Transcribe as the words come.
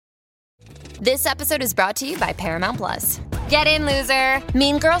This episode is brought to you by Paramount Plus. Get in, loser!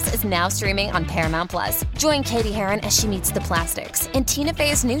 Mean Girls is now streaming on Paramount Plus. Join Katie Heron as she meets the plastics in Tina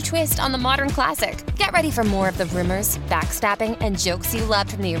Fey's new twist on the modern classic. Get ready for more of the rumors, backstabbing, and jokes you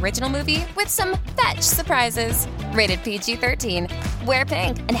loved from the original movie with some fetch surprises. Rated PG-13. Wear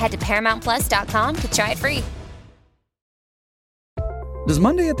pink and head to ParamountPlus.com to try it free. Does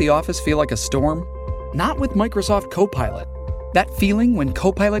Monday at the office feel like a storm? Not with Microsoft Copilot. That feeling when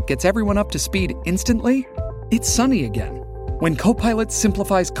Copilot gets everyone up to speed instantly? It's sunny again. When Copilot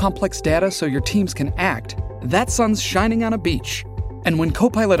simplifies complex data so your teams can act, that sun's shining on a beach. And when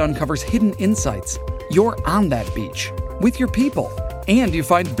Copilot uncovers hidden insights, you're on that beach with your people, and you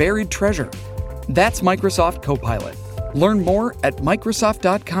find buried treasure. That's Microsoft Copilot. Learn more at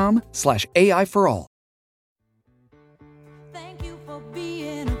Microsoft.com/AI for all. Thank you for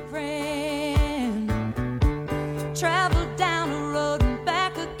being a friend. Travel down the road and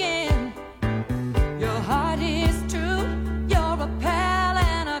back again. Your heart is true. You're a pal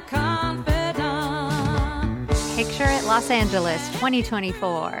and a confidant. Picture it, Los Angeles,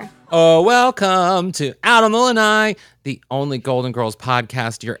 2024. Oh, welcome to Out on the Lanai, the only Golden Girls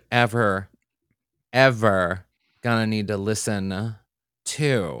podcast you're ever gonna need to listen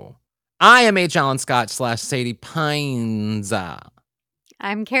to. I am H. Allen Scott / Sadie Pines.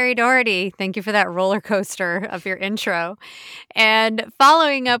 I'm Carrie Doherty. Thank you for that roller coaster of your intro. And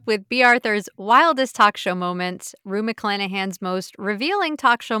following up with B. Arthur's wildest talk show moments, Rue McClanahan's most revealing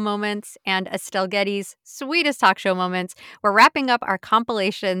talk show moments, and Estelle Getty's sweetest talk show moments, we're wrapping up our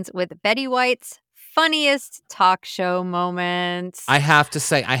compilations with Betty White's funniest talk show moments. I have to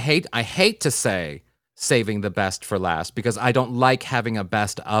say, I hate to say saving the best for last because I don't like having a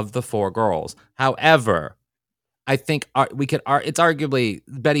best of the four girls. However, I think it's arguably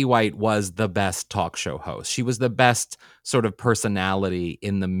Betty White was the best talk show host. She was the best sort of personality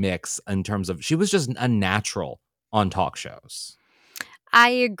in the mix in terms of, she was just a natural on talk shows. I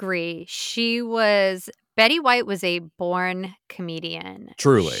agree. Betty White was a born comedian.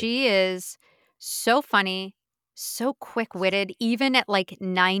 Truly. She is so funny, so quick-witted, even at like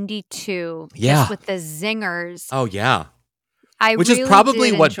 92. Yeah. Just with the zingers. Oh, yeah. Which is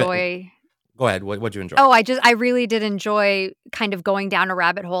probably what enjoy. Go ahead. What'd you enjoy? Oh, I really did enjoy kind of going down a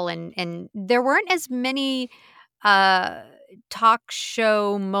rabbit hole, and there weren't as many talk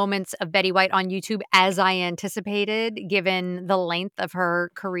show moments of Betty White on YouTube as I anticipated, given the length of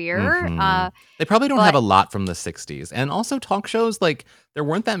her career. Mm-hmm. They probably don't have a lot from the 60s. And also talk shows, like, there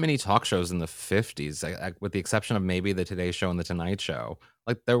weren't that many talk shows in the 50s, with the exception of maybe the Today Show and the Tonight Show.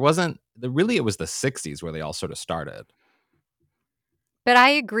 Like, it was the 60s where they all sort of started. But I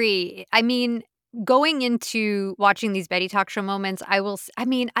agree. I mean, going into watching these Betty talk show moments,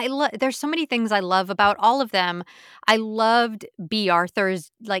 there's so many things I love about all of them. I loved B.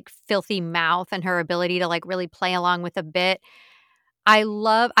 Arthur's like filthy mouth and her ability to like really play along with a bit. I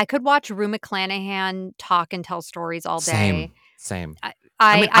could watch Rue McClanahan talk and tell stories all day. Same.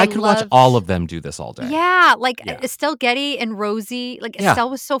 I could watch all of them do this all day. Yeah, Estelle Getty and Rosie. Like, yeah. Estelle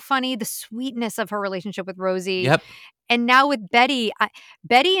was so funny. The sweetness of her relationship with Rosie. Yep. And now with Betty,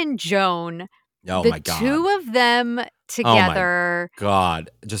 Betty and Joan, my God. Two of them together. Oh my God,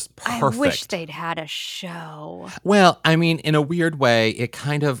 just perfect. I wish they'd had a show. Well, I mean, in a weird way, it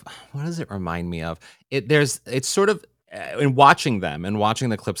kind of, what does it remind me of? It's sort of, in watching them and watching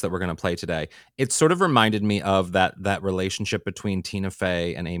the clips that we're going to play today, it sort of reminded me of that relationship between Tina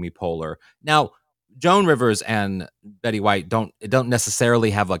Fey and Amy Poehler. Now, Joan Rivers and Betty White don't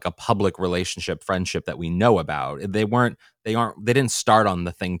necessarily have like a public relationship, friendship that we know about. They didn't start on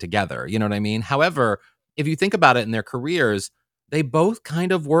the thing together. You know what I mean? However, if you think about it in their careers, they both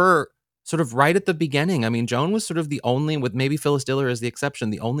kind of were sort of right at the beginning. I mean, Joan was sort of the only, with maybe Phyllis Diller as the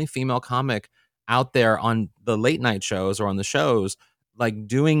exception, the only female comic out there on the late night shows or on the shows, like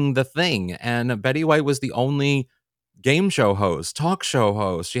doing the thing. And Betty White was the only game show host, talk show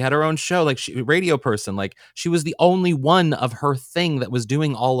host. She had her own show, like radio person. Like, she was the only one of her thing that was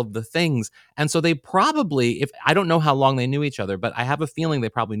doing all of the things. And so they probably, I don't know how long they knew each other, but I have a feeling they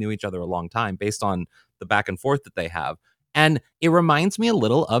probably knew each other a long time based on the back and forth that they have. And it reminds me a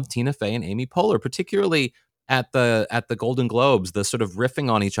little of Tina Fey and Amy Poehler, particularly at the Golden Globes, the sort of riffing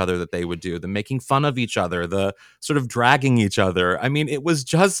on each other that they would do, the making fun of each other, the sort of dragging each other. I mean, it was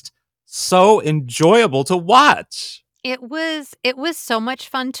just so enjoyable to watch. It was so much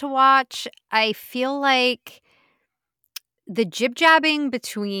fun to watch. I feel like the jib-jabbing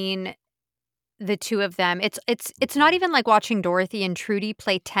between the two of them. It's not even like watching Dorothy and Trudy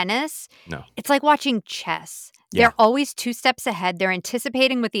play tennis. No. It's like watching chess. Yeah. They're always 2 steps ahead. They're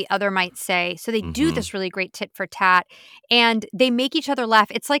anticipating what the other might say. So they do this really great tit for tat, and they make each other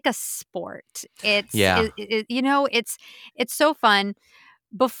laugh. It's like a sport. Yeah. It's so fun.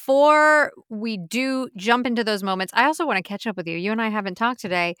 Before we do jump into those moments, I also want to catch up with you. You and I haven't talked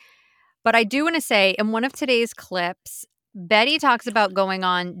today, but I do want to say in one of today's clips, Betty talks about going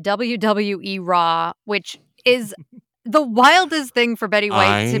on WWE Raw, which is the wildest thing for Betty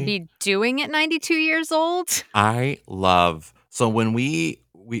White to be doing at 92 years old. I love so when we're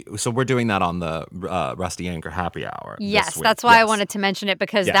doing that on the Rusty Anchor Happy Hour. Yes, this week. that's why I wanted to mention it,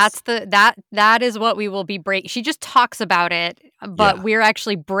 because Yes. that is what we will be She just talks about it, but Yeah. we're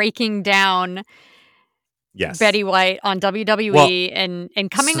actually breaking down Yes. Betty White on WWE Well, and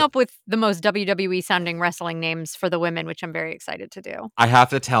coming up with the most WWE sounding wrestling names for the women, which I'm very excited to do. I have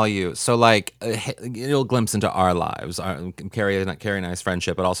to tell you, so like a little glimpse into our lives, Carrie and I's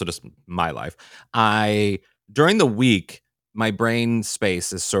friendship, but also just my life. During the week, my brain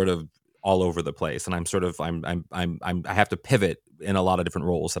space is sort of all over the place, and I have to pivot in a lot of different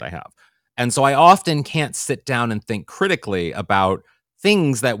roles that I have, and so I often can't sit down and think critically about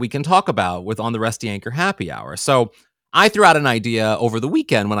things that we can talk about with on the Rusty Anchor Happy Hour. So I threw out an idea over the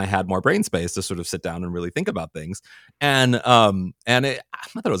weekend when I had more brain space to sort of sit down and really think about things. I thought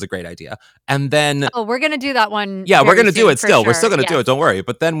it was a great idea. And then we're gonna do that one. Yeah, we're gonna do it still. still. We're still gonna do it, don't worry.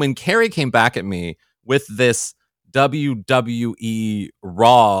 But then when Carrie came back at me with this WWE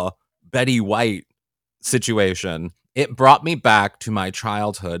Raw Betty White situation, it brought me back to my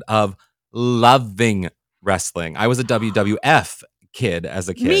childhood of loving wrestling. I was a WWF kid as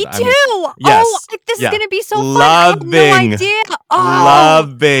a kid. Me too. Yes. This is gonna be so fun. Loving, I had no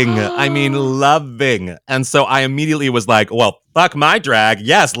idea. Loving. And so I immediately was like, well, fuck my drag.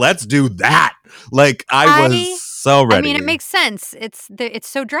 Yes, let's do that. Like I was so ready. I mean, it makes sense. It's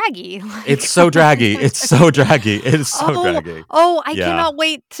so draggy. It's so draggy. It's so draggy. Draggy. I cannot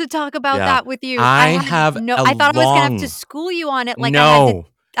wait to talk about that with you. I thought I was gonna have to school you on it. Like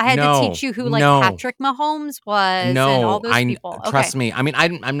I had to teach you who Patrick Mahomes was and all those people. Trust me. I mean,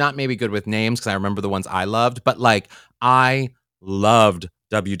 I'm not maybe good with names because I remember the ones I loved, but like I loved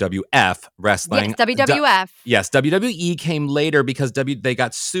WWF wrestling. Yes, WWF. Yes, WWE came later because they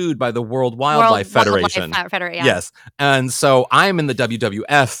got sued by the World Wildlife Federation. Yes, and so I'm in the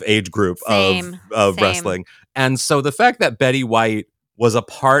WWF age group of wrestling, and so the fact that Betty White was a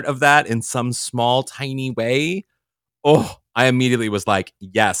part of that in some small, tiny way, I immediately was like,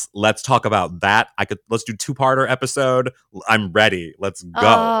 yes, let's talk about that. Let's do 2-parter episode. I'm ready. Let's go.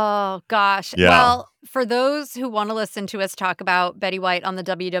 Oh, gosh. Yeah. Well, for those who want to listen to us talk about Betty White on the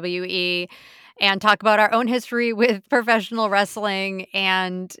WWE and talk about our own history with professional wrestling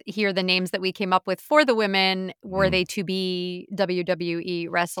and hear the names that we came up with for the women, were they to be WWE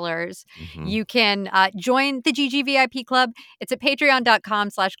wrestlers, you can join the GGVIP Club. It's at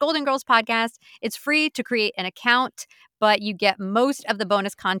patreon.com/Golden Girls Podcast. It's free to create an account, but you get most of the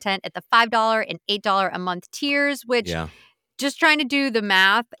bonus content at the $5 and $8 a month tiers, which just trying to do the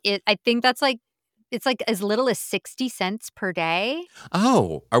math, I think that's like, it's like as little as 60 cents per day.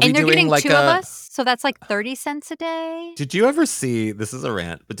 Oh, are we and they're doing getting like 2 of us, so that's like 30 cents a day. Did you ever see, this is a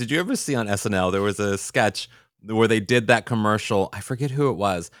rant, but did you ever see on SNL, there was a sketch where they did that commercial, I forget who it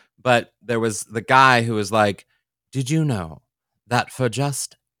was, but there was the guy who was like, did you know that for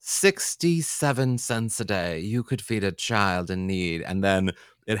just 67 cents a day, you could feed a child in need? And then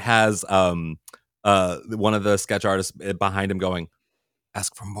it has one of the sketch artists behind him going,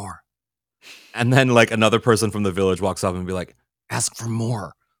 ask for more. And then like another person from the village walks up and be like, ask for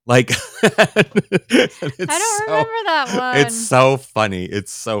more. Like, I don't remember that one. It's so funny.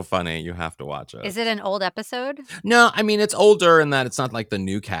 It's so funny. You have to watch it. Is it an old episode? No, I mean, it's older in that it's not like the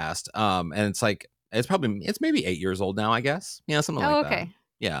new cast. And it's like, it's maybe 8 years old now, I guess. Yeah, something like that.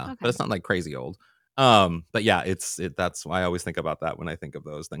 Yeah, but it's not like crazy old. But yeah, that's why I always think about that when I think of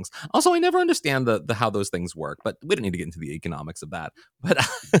those things. Also, I never understand the how those things work, but we don't need to get into the economics of that. But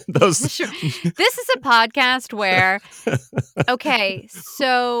those Sure. This is a podcast where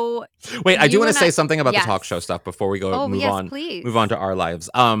so wait, I do want to say something about the talk show stuff before we go move on to our lives.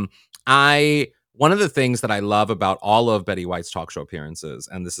 One of the things that I love about all of Betty White's talk show appearances,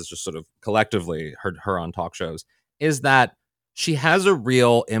 and this is just sort of collectively her on talk shows, is that she has a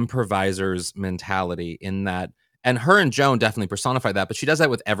real improviser's mentality in that, and her and Joan definitely personify that, but she does that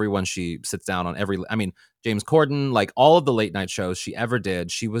with everyone she sits down on. James Corden, like all of the late night shows she ever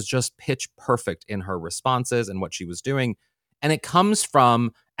did, she was just pitch perfect in her responses and what she was doing. And it comes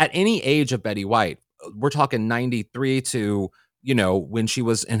from, at any age of Betty White, we're talking 93 to, when she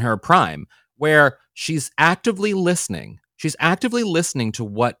was in her prime, where she's actively listening. She's actively listening to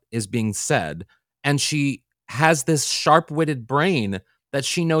what is being said, and she has this sharp-witted brain that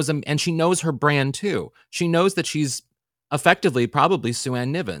she knows, and she knows her brand too. She knows that she's effectively probably Sue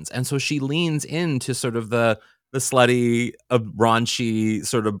Ann Nivens, and so she leans into sort of the slutty, raunchy,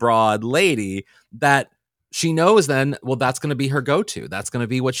 sort of broad lady that she knows then, well, that's going to be her go-to. That's going to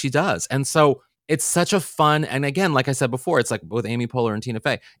be what she does. And so it's such a fun, and again, like I said before, it's like with Amy Poehler and Tina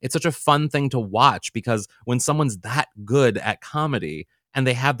Fey, it's such a fun thing to watch because when someone's that good at comedy and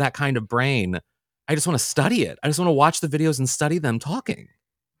they have that kind of brain, I just want to study it. I just want to watch the videos and study them talking.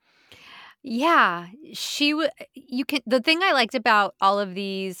 Yeah, you can the thing I liked about all of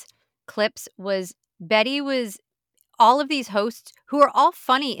these clips was Betty was all of these hosts who are all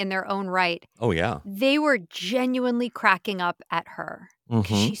funny in their own right. Oh, yeah. They were genuinely cracking up at her because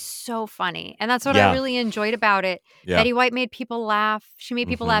Mhm. she's so funny, and that's what I Yeah. really enjoyed about it. Yeah. Betty White made people laugh. She made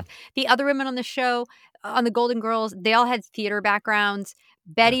people Mhm. laugh. The other women on the show, on the Golden Girls, they all had theater backgrounds.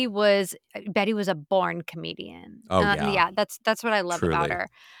 Betty was a born comedian. Oh, yeah. Yeah, that's what I love about Truly. her.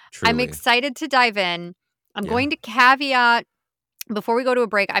 I'm Truly. excited to dive in. I'm Yeah. going to caveat before we go to a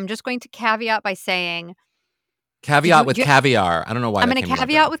break, I'm just going to caveat by saying, Caveat with do you caviar. I don't know why I'm that gonna came out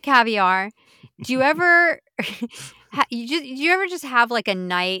caveat there. with caviar. Do you ever do you ever just have, like, a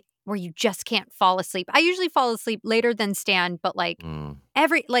night where you just can't fall asleep? I usually fall asleep later than Stan, but, like, Mm,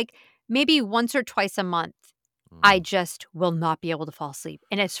 maybe once or twice a month, I mm. just will not be able to fall asleep,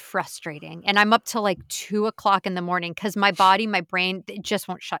 and it's frustrating, and I'm up till, like, 2 o'clock in the morning because my body, my brain, it just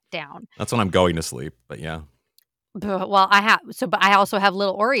won't shut down. That's when I'm going to sleep, but yeah. Well, but I also have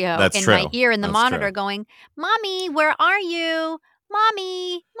little Oreo That's in my true. ear in the That's monitor true. going, "Mommy, where are you?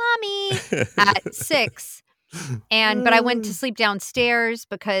 Mommy, mommy," at 6. But I went to sleep downstairs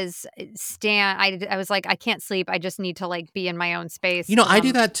because I was like, "I can't sleep. I just need to, like, be in my own space." I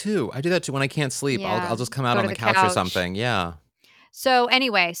do that too. I do that too when I can't sleep. I'll Yeah, just come out go on to the the couch or couch. something. Yeah. So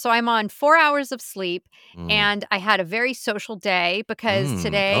anyway, I'm on 4 hours of sleep, Mm. and I had a very social day because Mm.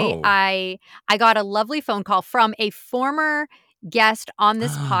 today Oh. I got a lovely phone call from a former guest on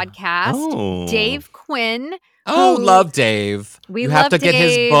this podcast, Oh. Dave Quinn, Oh, who love Dave. we You have love to get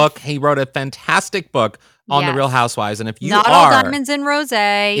his Dave. book. He wrote a fantastic book on the Real Yes. Housewives. And Not All Diamonds in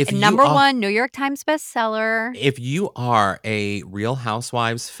Rosé, if you number are 1 New York Times bestseller. if you are a Real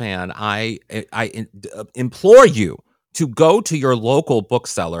Housewives fan, I implore you to go to your local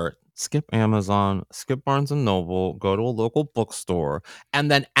bookseller, skip Amazon, skip Barnes and Noble, go to a local bookstore, and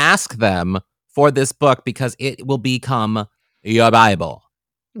then ask them for this book because it will become your Bible.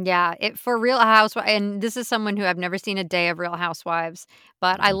 Yeah, it for Real Housewives, and this is someone who I've never seen a day of Real Housewives,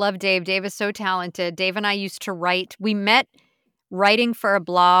 but I Mhm. love Dave. Dave is so talented. Dave and I used to write. We met writing for a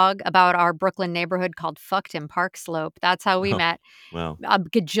blog about our Brooklyn neighborhood called Fucked in Park Slope. That's how we Oh, met well. a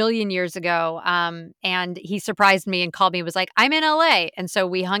gajillion years ago. And he surprised me and called me, was like, "I'm in LA." And so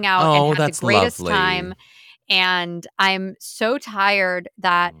we hung out and Oh, had the that's greatest lovely. time. And I'm so tired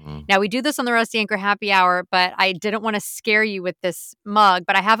that Mhm. now we do this on the Rusty Anchor Happy Hour, but I didn't want to scare you with this mug,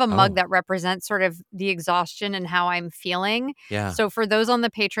 but I have a mug Oh, that represents sort of the exhaustion and how I'm feeling. yeah. So for those on the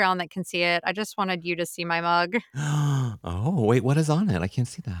Patreon that can see it, I just wanted you to see my mug. Oh, wait, what is on it? I can't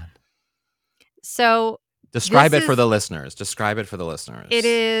see that. So Describe this it for is the listeners. Describe it for the it listeners.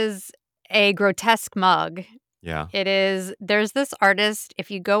 is a grotesque mug. Yeah. There's this artist,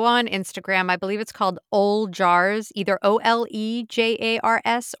 if you go on Instagram, I believe it's called Oljars, either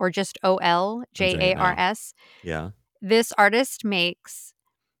Olejars or just Yeah. Oljars. Yeah. This artist makes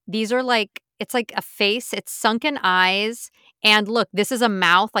these are like it's like a face, it's sunken eyes, and look, this is a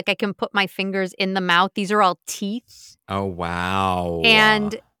mouth, like I can put my fingers in the mouth. These are all teeth. Oh, wow.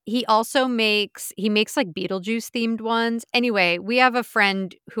 And he makes like Beetlejuice themed ones. Anyway, we have a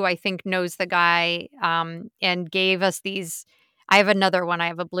friend who I think knows the guy, and gave us these. I have another one. I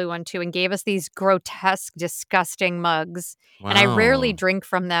have a blue one too, and gave us these grotesque, disgusting mugs. And I rarely Wow. drink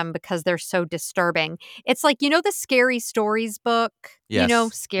from them because they're so disturbing. It's like, the Scary Stories book, Yes.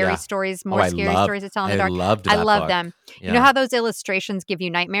 Scary Yeah. Stories, Oh, more scary stories to tell in the I dark. loved I that love book. them. You know Yeah. how those illustrations give you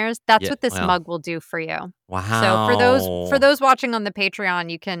nightmares? That's Yeah. what this Wow. mug will do for you. So for Wow. those watching on the Patreon,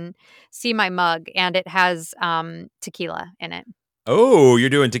 you can see my mug, and it has tequila in it. Oh,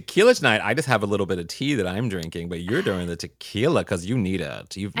 you're doing tequila tonight. I just have a little bit of tea that I'm drinking, but you're doing the tequila because you need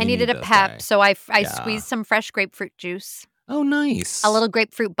it. You I need needed a this pep, day. so I Yeah. squeezed some fresh grapefruit juice, Oh, a nice. little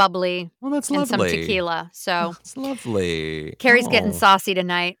grapefruit bubbly, Well, that's and some lovely. tequila. So That's lovely. Carrie's getting Oh. saucy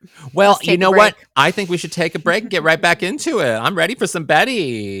tonight. Well, Let's you take a know what? break. I think we should take a break and get right back into it. I'm ready for some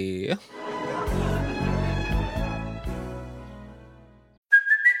Betty.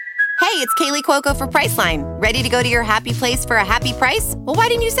 Hey, it's Kaylee Cuoco for Priceline. Ready to go to your happy place for a happy price? Well, why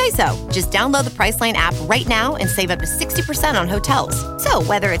didn't you say so? Just download the Priceline app right now and save up to 60% on hotels. So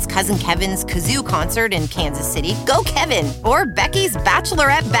whether it's Cousin Kevin's Kazoo Concert in Kansas City, go Kevin, or Becky's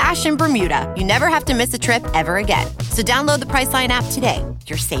Bachelorette Bash in Bermuda, you never have to miss a trip ever again. So download the Priceline app today.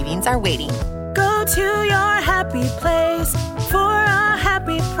 Your savings are waiting. Go to your happy place for a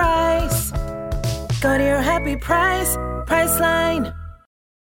happy price. Go to your happy price, Priceline.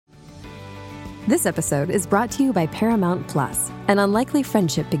 This episode is brought to you by Paramount Plus. An unlikely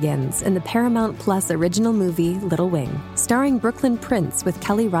friendship begins in the Paramount Plus original movie Little Wing, starring Brooklyn Prince with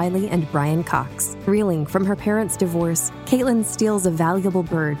Kelly Riley and Brian Cox. Reeling from her parents' divorce, Caitlin steals a valuable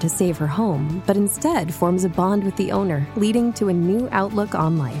bird to save her home, but instead forms a bond with the owner, leading to a new outlook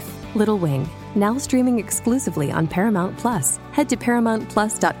on life. Little Wing, now streaming exclusively on Paramount Plus. Head to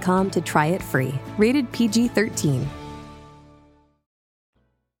ParamountPlus.com to try it free. Rated PG-13.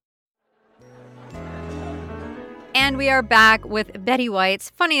 And we are back with Betty White's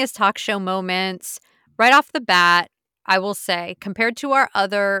funniest talk show moments. Right off the bat, I will say, compared to our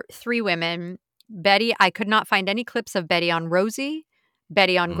other three women, Betty, I could not find any clips of Betty on Rosie,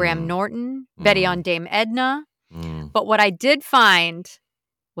 Betty on Graham Norton, Betty on Dame Edna. But what I did find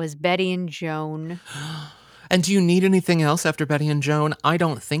was Betty and Joan. And do you need anything else after Betty and Joan? I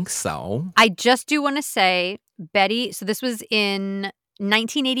don't think so. I just do want to say, Betty, so this was in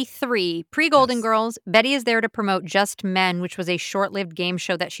 1983, pre-Golden Girls. Betty is there to promote Just Men, which was a short-lived game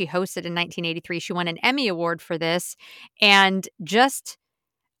show that she hosted in 1983. She won an Emmy Award for this. And just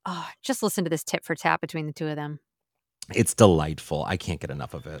listen to this tit for tat between the two of them. It's delightful. I can't get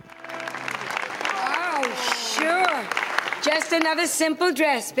enough of it. Oh, sure. Just another simple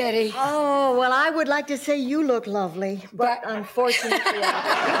dress, Betty. Oh, well, I would like to say you look lovely, but unfortunately...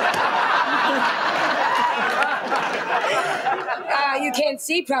 You can't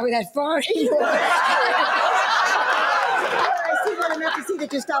see probably that far. I see well enough to see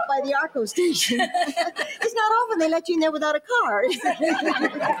that you stopped by the Arco station. It's not often they let you in there without a car.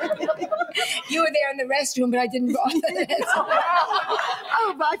 You were there in the restroom, but I didn't bother.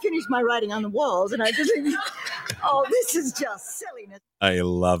 Oh, but I finished my writing on the walls, and I just... Oh, this is just silliness. I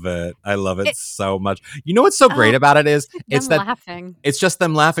love it. I love it so much. You know what's so great about it is it's them laughing. It's just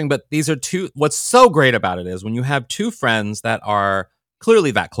them laughing, but these are what's so great about it is when you have two friends that are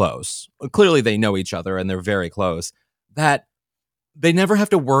clearly that close, clearly they know each other and they're very close, that they never have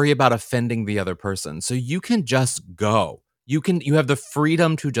to worry about offending the other person. So you can just go. You have the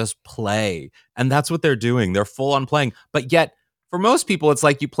freedom to just play. And that's what they're doing. They're full on playing. But yet, for most people, it's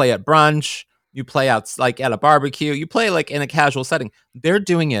like you play at brunch, you play out like at a barbecue, you play like in a casual setting. They're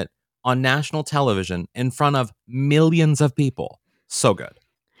doing it on national television in front of millions of people. So good.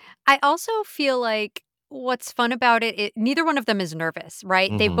 I also feel like what's fun about it, neither one of them is nervous, right?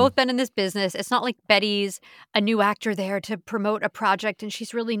 Mm-hmm. They've both been in this business. It's not like Betty's a new actor there to promote a project and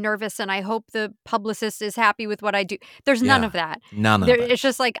she's really nervous and I hope the publicist is happy with what I do. There's none of that. None of it. It's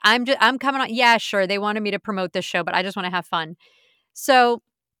just like, I'm coming on. Yeah, sure. They wanted me to promote this show, but I just want to have fun. So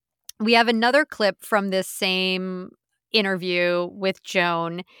we have another clip from this same interview with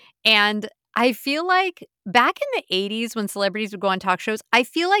Joan. And I feel like back in the 80s when celebrities would go on talk shows, I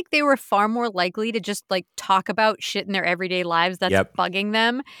feel like they were far more likely to just like talk about shit in their everyday lives that's bugging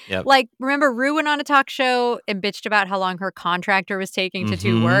them. Yep. Like, remember Rue went on a talk show and bitched about how long her contractor was taking to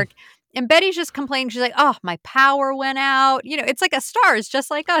do work. And Betty's just complained. She's like, "Oh, my power went out." You know, it's like a Stars, just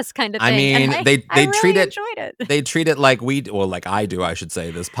like us kind of thing. I mean, and they really treat it. Enjoyed it. They treat it like like I do. I should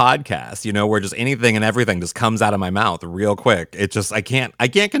say this podcast. You know, where just anything and everything just comes out of my mouth real quick. It just I can't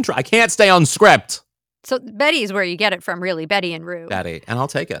control. I can't stay on script. So Betty is where you get it from, really. Betty and Rue. Betty, and I'll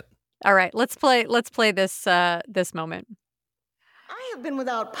take it. All right, let's play this this moment. I have been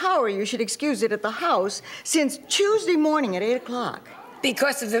without power, you should excuse it, at the house since Tuesday morning at 8 o'clock.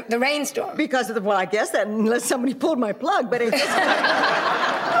 Because of the rainstorm. Because of well, I guess that unless somebody pulled my plug, but it's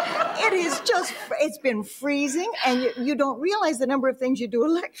it's been freezing, and you don't realize the number of things you do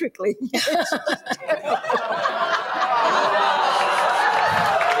electrically. It's just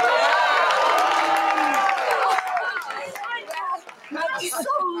I'm so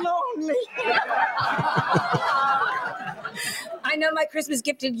lonely. I know my Christmas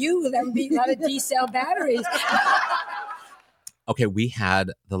gift to you, that would be a lot of D-cell batteries. Okay, we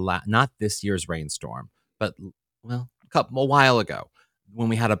had not this year's rainstorm, but a while ago when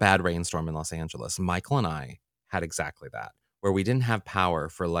we had a bad rainstorm in Los Angeles. Michael and I had exactly that, where we didn't have power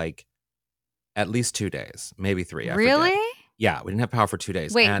for like at least 2 days, maybe 3. Really? Yeah, we didn't have power for 2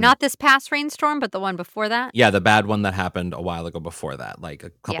 days. Wait, not this past rainstorm, but the one before that? Yeah, the bad one that happened a while ago before that, like a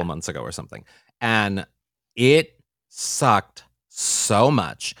couple months ago or something. And it sucked so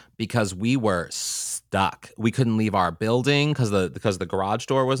much because we were stuck. We couldn't leave our building because the garage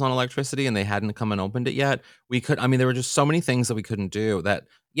door was on electricity and they hadn't come and opened it yet. There were just so many things that we couldn't do that,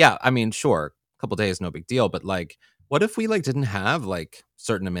 yeah, sure, a couple days, no big deal. But like, what if we like didn't have like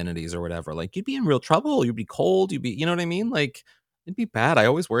certain amenities or whatever? Like you'd be in real trouble. You'd be cold. You know what I mean? Like it'd be bad. I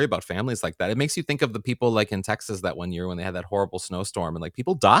always worry about families like that. It makes you think of the people like in Texas that one year when they had that horrible snowstorm and like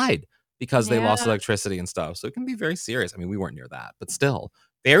people died because they lost Yeah. electricity and stuff. So it can be very serious. We weren't near that, but still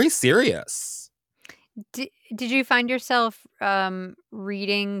very serious. Did you find yourself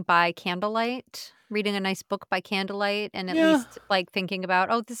reading by candlelight? Reading a nice book by candlelight and at Yeah. least like thinking about,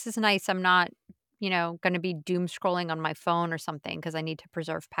 oh, this is nice. I'm not, going to be doom scrolling on my phone or something because I need to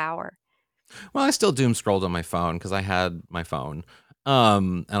preserve power. Well, I still doom scrolled on my phone because I had my phone.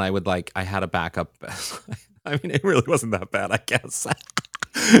 And I had a backup. It really wasn't that bad, I guess.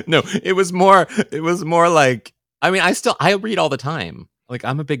 No, it was more like, I read all the time. Like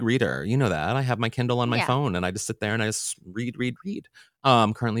I'm a big reader. You know that. I have my Kindle on my Yeah. phone and I just sit there and I just read.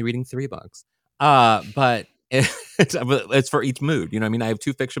 Currently reading 3 books. But it's for each mood. You know what I mean? I have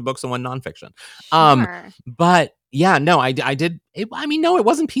 2 fiction books and 1 nonfiction. Sure. But yeah, no, I did. No, it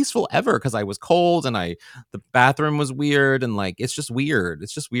wasn't peaceful ever because I was cold and the bathroom was weird and like it's just weird.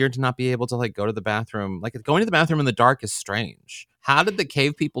 It's just weird to not be able to like go to the bathroom. Like going to the bathroom in the dark is strange. How did the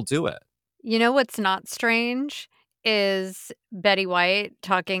cave people do it? You know what's not strange is Betty White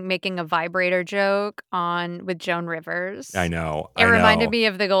making a vibrator joke with Joan Rivers. I know. It reminded me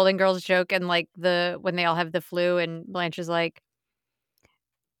of the Golden Girls joke and like when they all have the flu and Blanche is like,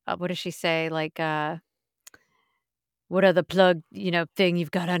 what does she say? Like, what other plug, thing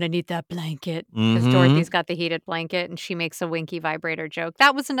you've got underneath that blanket? Because Dorothy's got the heated blanket and she makes a winky vibrator joke.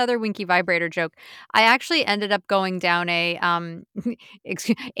 That was another winky vibrator joke. I actually ended up going down a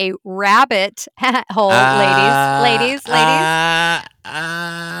a rabbit hole, ladies,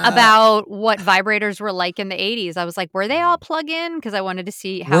 about what vibrators were like in the 80s. I was like, were they all plug-in? Because I wanted to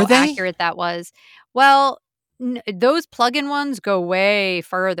see how Were they? accurate that was. Well, those plug-in ones go way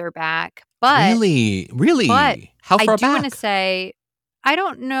further back. But Really? but How I far do want to back? say, I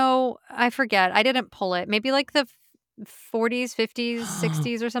don't know. I forget. I didn't pull it. Maybe like the 40s, 50s,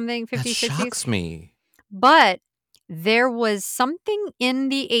 60s or something, That 50s, 60s. shocks me. But there was something in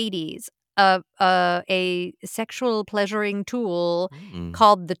the 80s of a sexual pleasuring tool Mm.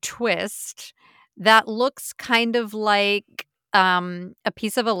 called the twist that looks kind of like a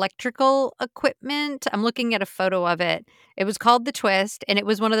piece of electrical equipment. I'm looking at a photo of it. It was called the twist and it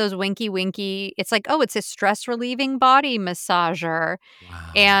was one of those winky. It's like, oh, it's a stress relieving body massager.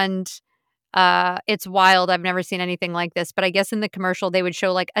 Wow. And it's wild. I've never seen anything like this, but I guess in the commercial they would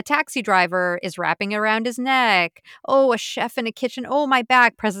show like a taxi driver is wrapping it around his neck. Oh, a chef in a kitchen. Oh, my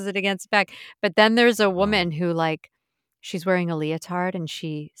back, presses it against his back. But then there's a woman who like she's wearing a leotard and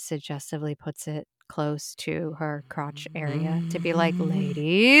she suggestively puts it close to her crotch area to be like,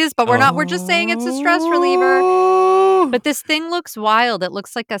 ladies, but we're just saying it's a stress reliever. But this thing looks wild. It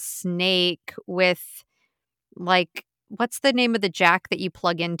looks like a snake with like, what's the name of the jack that you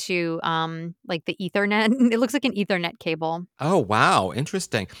plug into like the Ethernet? It looks like an Ethernet cable. Oh, wow.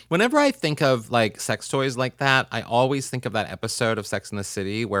 Interesting. Whenever I think of like sex toys like that, I always think of that episode of Sex and the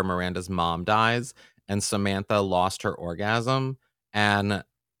City where Miranda's mom dies and Samantha lost her orgasm. And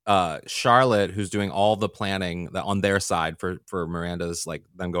Charlotte, who's doing all the planning on their side for Miranda's, like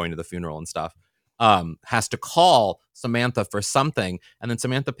them going to the funeral and stuff, has to call Samantha for something. And then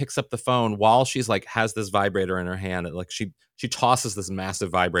Samantha picks up the phone while she's like has this vibrator in her hand. And like she tosses this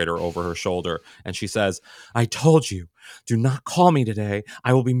massive vibrator over her shoulder and she says, "I told you, do not call me today.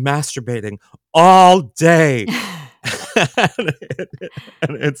 I will be masturbating all day."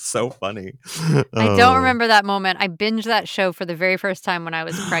 and it's so funny. I don't remember that moment. I binged that show for the very first time when I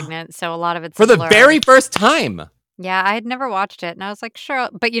was pregnant, so a lot of it's For a the blur. very first time. Yeah, I had never watched it, and I was like, sure.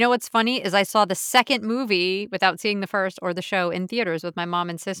 But you know what's funny is I saw the second movie without seeing the first or the show in theaters with my mom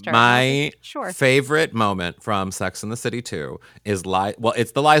and sister. And I was My like, sure. favorite moment from Sex and the City 2 is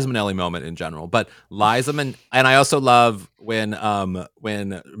it's the Liza Minnelli moment in general, but and I also love when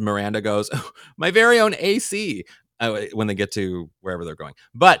Miranda goes, "My very own AC," when they get to wherever they're going.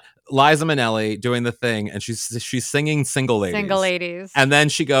 But Liza Minnelli doing the thing, and she's singing "Single Ladies." Single Ladies. And then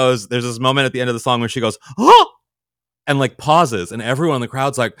she goes, there's this moment at the end of the song where she goes, "Oh!" and like pauses, and everyone in the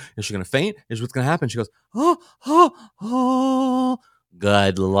crowd's like, "Is she gonna faint? Is what's gonna happen?" She goes, "Oh,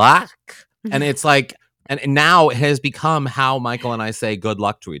 good luck." And it's like, and now it has become how Michael and I say good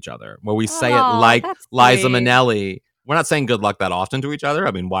luck to each other, where we say it like that's Liza sweet. Minnelli. We're not saying good luck that often to each other.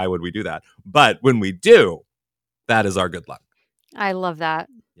 Why would we do that? But when we do, that is our good luck. I love that.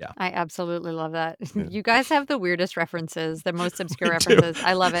 Yeah. I absolutely love that. Yeah. You guys have the weirdest references, the most obscure We do. references.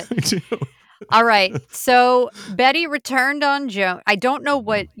 I love it. We do. All right. So Betty returned on Joan. I don't know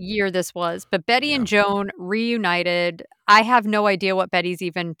what year this was, but Betty and Joan reunited. I have no idea what Betty's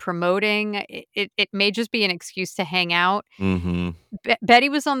even promoting. It may just be an excuse to hang out. Mm-hmm. Betty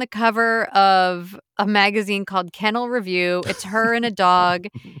was on the cover of a magazine called Kennel Review. It's her and a dog.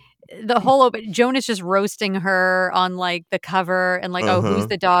 The whole Joan is just roasting her on like the cover and like, oh, who's Uh-huh.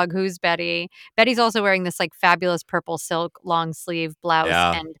 the dog? Who's Betty? Betty's also wearing this like fabulous purple silk long sleeve blouse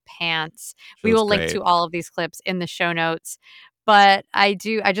Yeah. and pants. She We looks will link great. to all of these clips in the show notes. But I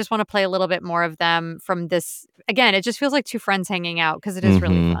just want to play a little bit more of them from this. Again, it just feels like two friends hanging out because it is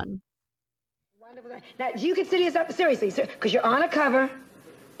really Mm-hmm. fun. Now, do you consider yourself seriously? Because you're on a cover,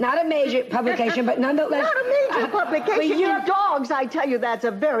 not a major publication, but nonetheless. Not a major publication. For dogs, I tell you, that's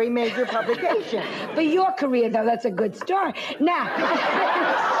a very major publication. For your career, though, that's a good start. Now,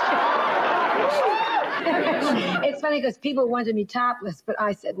 it's funny because people wanted me topless, but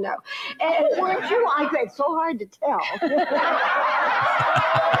I said no. Weren't you? It's so hard to tell.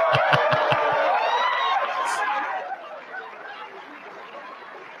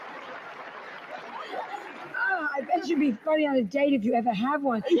 Oh, I bet you'd be funny on a date if you ever have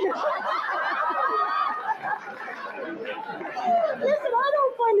one. Listen, I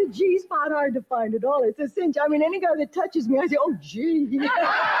don't find the G spot hard to find at all. It's a cinch. I mean, any guy that touches me, I say, oh, gee.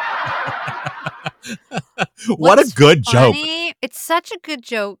 What a good joke. It's such a good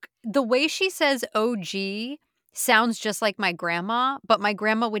joke. The way she says OG sounds just like my grandma, but my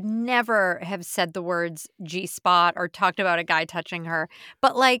grandma would never have said the words G spot or talked about a guy touching her.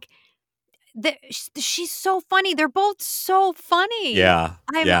 But like, she's so funny. They're both so funny. Yeah.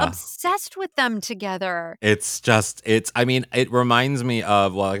 I'm yeah. obsessed with them together. I mean, it reminds me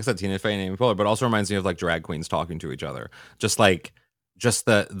of, well, like I said, Tina Fey and Amy Poehler, but also reminds me of like drag queens talking to each other. Just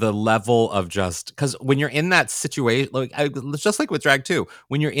the level of because when you're in that situation, like just like with drag too,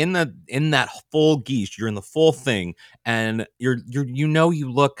 when you're in that full geesh, you're in the full thing, and you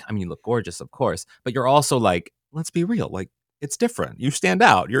look gorgeous, of course, but you're also like, let's be real, like it's different. You stand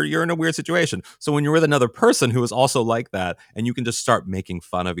out. You're in a weird situation. So when you're with another person who is also like that, and you can just start making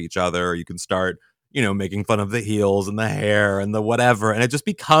fun of each other, you can start making fun of the heels and the hair and the whatever, and it just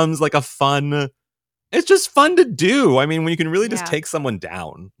becomes like it's just fun to do. I mean, when you can really just take someone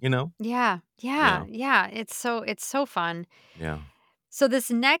down, Yeah. It's so fun. Yeah. So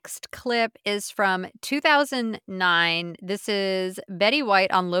this next clip is from 2009. This is Betty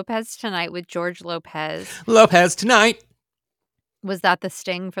White on Lopez Tonight with George Lopez. Lopez Tonight. Was that the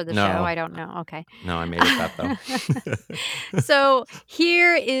sting for the No. show? I don't know. Okay. No, I made it that though. So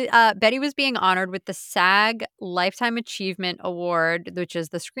here is Betty was being honored with the SAG Lifetime Achievement Award, which is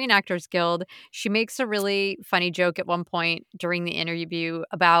the Screen Actors Guild. She makes a really funny joke at one point during the interview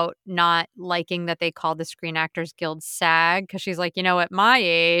about not liking that they call the Screen Actors Guild SAG, because she's like, at my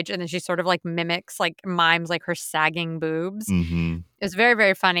age, and then she sort of like mimes like her sagging boobs. Mm-hmm. It was very,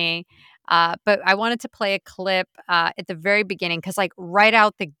 very funny. But I wanted to play a clip at the very beginning because, like, right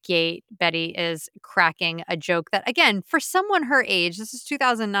out the gate, Betty is cracking a joke that, again, for someone her age, this is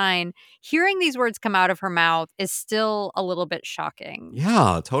 2009, hearing these words come out of her mouth is still a little bit shocking.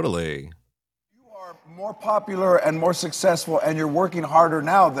 Yeah, totally. You are more popular and more successful, and you're working harder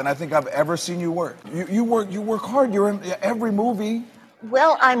now than I think I've ever seen you work. You work hard. You're in every movie.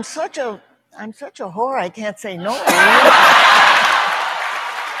 Well, I'm such a whore, I can't say no.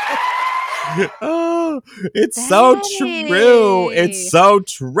 Oh, it's so true. It's so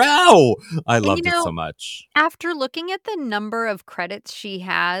true. I loved it so much. After looking at the number of credits she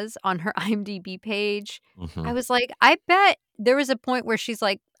has on her IMDb page, I was like, I bet there was a point where she's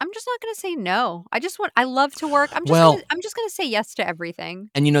like, I'm just not going to say no. I love to work. I'm just going to say yes to everything.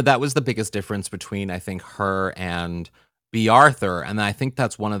 And that was the biggest difference between, I think, her and B. Arthur. And I think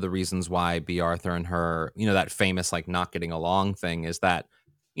that's one of the reasons why B. Arthur and her, that famous like not getting along thing is that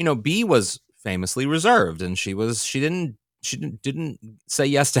B was famously reserved, and she didn't say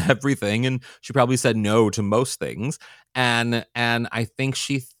yes to everything, and she probably said no to most things. And I think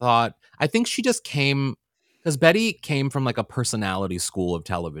she just came, because Betty came from like a personality school of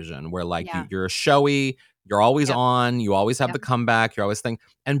television where like you're showy, you're always on, you always have the comeback, you're always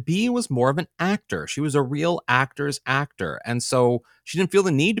and B was more of an actor. She was a real actor's actor. And so she didn't feel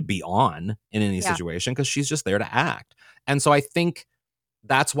the need to be on in any situation because she's just there to act. And so I think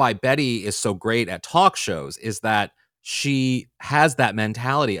that's why Betty is so great at talk shows, is that she has that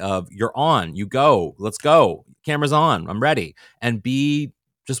mentality of you're on, you go, let's go, camera's on, I'm ready. And B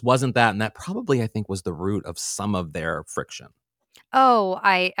just wasn't that. And that probably, I think, was the root of some of their friction. Oh,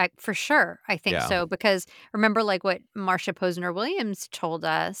 I for sure. I think Yeah. so because remember like what Marsha Posner Williams told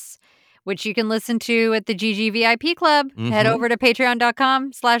us, which you can listen to at the GG VIP Club. Head Mhm. over to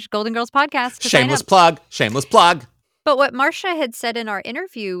patreon.com/Golden Girls Podcast to sign Shameless up. plug. Shameless plug. But what Marsha had said in our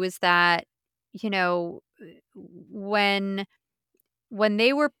interview was that, you know, when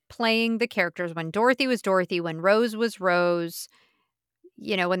they were playing the characters, when Dorothy was Dorothy, when Rose was Rose,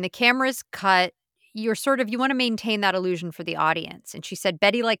 when the cameras cut, you're sort of you wanna maintain that illusion for the audience, and she said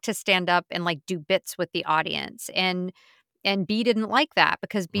Betty liked to stand up and, like, do bits with the audience, and B didn't like that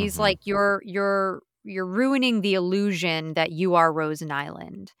because B's Mhm. like, "You're ruining the illusion that you are Rose and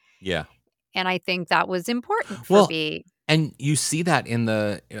Island," Yeah. and I think that was important for Well, B. and you see that in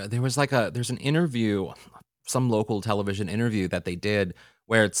there's an interview, some local television interview that they did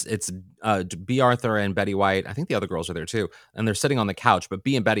where it's B. Arthur and Betty White. I think the other girls are there too, and they're sitting on the couch, but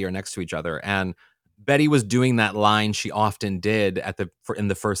B and Betty are next to each other, and Betty was doing that line she often did in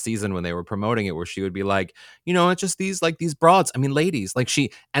the first season when they were promoting it, where she would be like, it's just these broads. I mean, ladies, like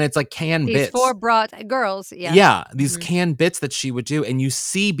and it's like canned These 4 bits. broad girls, yeah. Yeah, these Mhm. canned bits that she would do, and you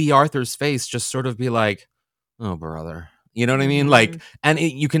see B. Arthur's face just sort of be like, "Oh, brother." You know what I mean? Like, Mhm. and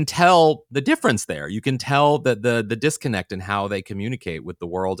you can tell the difference there. You can tell that the disconnect in how they communicate with the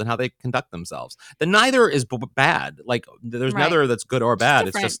world and how they conduct themselves. That neither is bad. Like, there's Right. neither that's good or Just bad.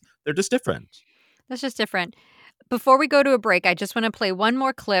 It's different. just they're just different. That's just different. Before we go to a break, I just wanna play one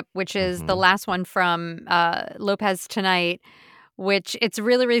more clip, which is the Mhm. last one from, Lopez Tonight, which it's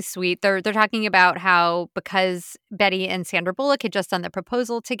really, really sweet. They're talking about how because Betty and Sandra Bullock had just done the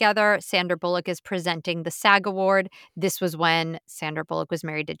proposal together, Sandra Bullock is presenting the SAG Award. This was when Sandra Bullock was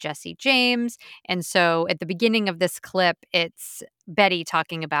married to Jesse James, and so at the beginning of this clip, it's Betty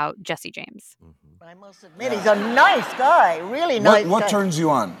talking about Jesse James. I must admit, he's a nice guy, really nice What guy. turns you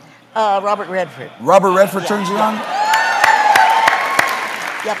on? Robert Redford. Robert Redford turns you on?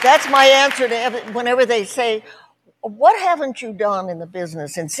 Yep, that's my answer to whenever they say, what haven't you done in the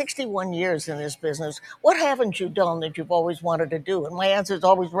business? In 61 years in this business, what haven't you done that you've always wanted to do? And my answer is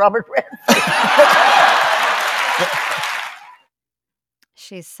always Robert Redford.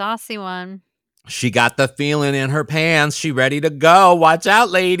 She's saucy one. She got the feeling in her pants. She ready to go. Watch out,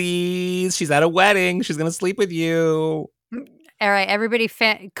 ladies. She's at a wedding. She's gonna sleep with you. All right, everybody,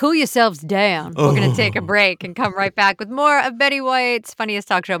 cool yourselves down. We're going to take a break and come right back with more of Betty White's funniest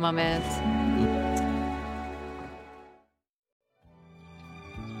talk show moments.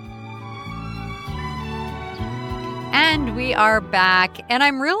 And we are back. And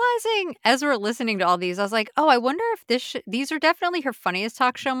I'm realizing as we're listening to all these, I was like, oh, I wonder if these are definitely her funniest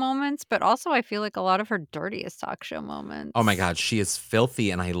talk show moments, but also I feel like a lot of her dirtiest talk show moments. Oh my God, she is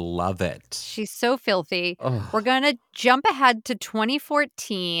filthy and I love it. She's so filthy. Ugh. We're going to jump ahead to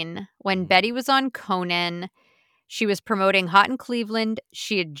 2014 when Betty was on Conan. She was promoting Hot in Cleveland.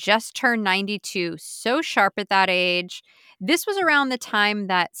 She had just turned 92, so sharp at that age. This was around the time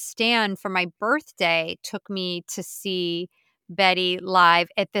that Stan, for my birthday, took me to see Betty live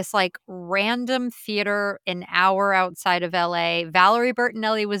at this like random theater an hour outside of LA. Valerie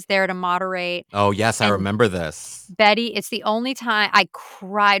Bertinelli was there to moderate. Oh, yes, I And remember this. Betty, it's the only time I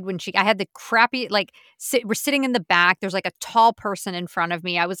cried when I had the crappy, like, we're sitting in the back. There's like a tall person in front of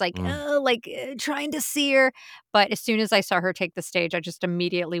me. I was like, trying to see her. But as soon as I saw her take the stage, I just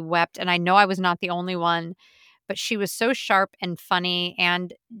immediately wept. And I know I was not the only one, but she was so sharp and funny.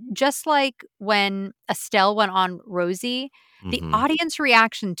 And just like when Estelle went on Rosie, the Mhm. audience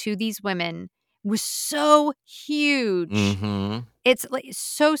reaction to these women was so huge. Mhm. It's like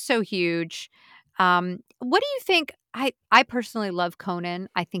so, so huge. What do you think? I personally love Conan.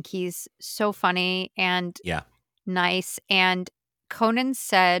 I think he's so funny and Yeah. nice. And Conan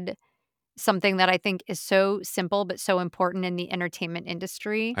said something that I think is so simple but so important in the entertainment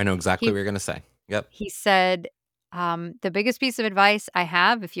industry. I know exactly He what you're going to say. Yep. he said, the biggest piece of advice I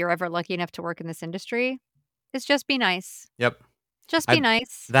have, if you're ever lucky enough to work in this industry, is just be nice. Yep. Just be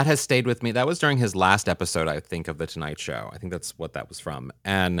nice. That has stayed with me. That was during his last episode, I think, of The Tonight Show. I think that's what that was from.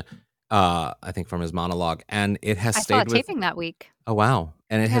 And I think from his monologue. And it has I saw a stayed with. taping that week. Oh, wow.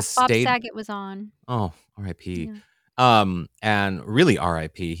 And it Yeah, has Bob stayed. Saget was on. Oh, R.I.P. Yeah. And really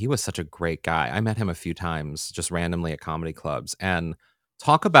R.I.P. He was such a great guy. I met him a few times just randomly at comedy clubs. And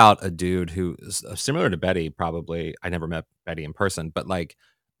talk about a dude who is similar to Betty, probably. I never met Betty in person, but like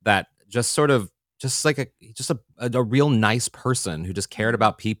that just sort of just like a real nice person who just cared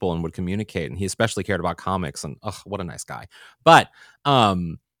about people and would communicate. And he especially cared about comics and what a nice guy. But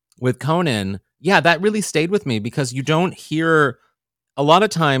with Conan, yeah, that really stayed with me because you don't hear a lot of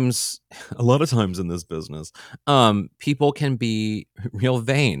times in this business, people can be real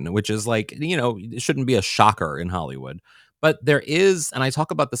vain, which is like, it shouldn't be a shocker in Hollywood. But there is, and I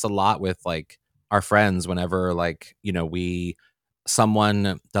talk about this a lot with like our friends whenever like,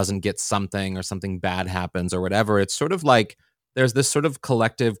 someone doesn't get something or something bad happens or whatever. It's sort of like there's this sort of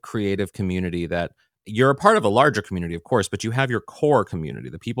collective creative community that you're a part of a larger community, of course, but you have your core community,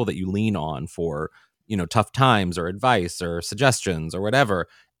 the people that you lean on for, tough times or advice or suggestions or whatever.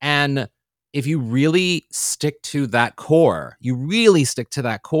 And if you really stick to that core,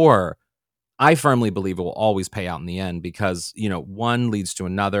 I firmly believe it will always pay out in the end because, one leads to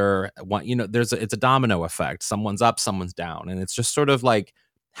another. It's a domino effect. Someone's up, someone's down. And it's just sort of like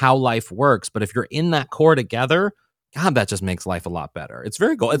how life works. But if you're in that core together, God, that just makes life a lot better. It's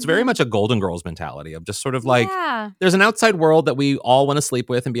very much a Golden Girls mentality of just sort of like, there's an outside world that we all want to sleep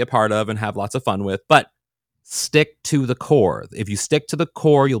with and be a part of and have lots of fun with, but stick to the core. If you stick to the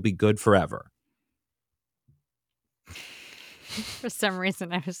core, you'll be good forever. For some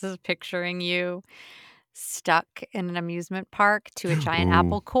reason, I was just picturing you stuck in an amusement park to a giant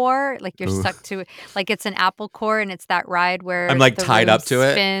apple core. Like you're stuck to, like it's an apple core and it's that ride where I'm like the tied room up to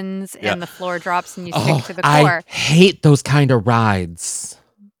it. spins Yeah. and the floor drops and you stick to the core. I hate those kind of rides.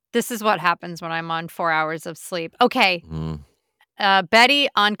 This is what happens when I'm on 4 hours of sleep. Okay. Betty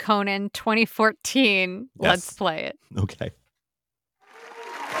on Conan 2014. Yes. Let's play it. Okay.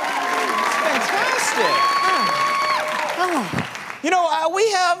 Fantastic. We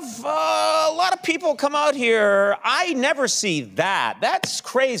have a lot of people come out here. I never see that. That's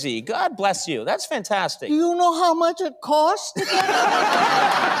crazy. God bless you. That's fantastic. Do you know how much it costs?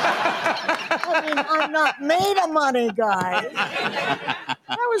 I mean, I'm not made of money, guys. That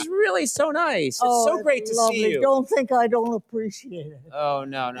was really so nice. It's so great to lovely. see you. Don't think I don't appreciate it. Oh,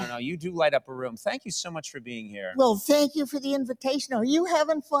 no. You do light up a room. Thank you so much for being here. Well, thank you for the invitation. Are you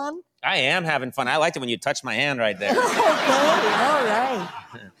having fun? I am having fun. I liked it when you touched my hand right there. Okay, all right.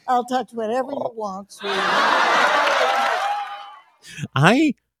 I'll touch whatever you want, sweetie.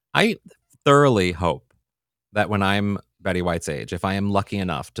 I thoroughly hope that when I'm Betty White's age, if I am lucky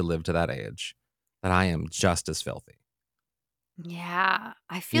enough to live to that age, that I am just as filthy. Yeah,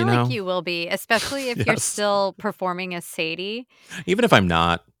 I feel like you will be, especially if you're still performing as Sadie. Even if I'm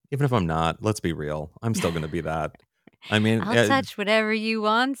not, let's be real. I'm still going to be that. I mean, I'll touch whatever you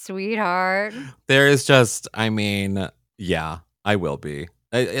want, sweetheart. There is just, yeah, I will be.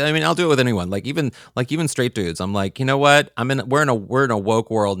 I mean, I'll do it with anyone. Like even straight dudes. I'm like, you know what? We're in a woke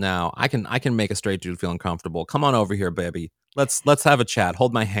world now. I can make a straight dude feel uncomfortable. Come on over here, baby. Let's have a chat.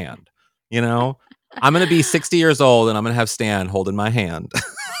 Hold my hand. I'm gonna be 60 years old and I'm gonna have Stan holding my hand.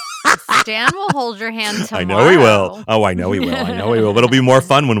 Stan will hold your hand tomorrow. I know he will. Oh, I know he will. But it'll be more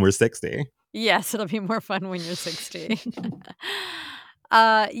fun when we're 60. Yes, it'll be more fun when you're 60.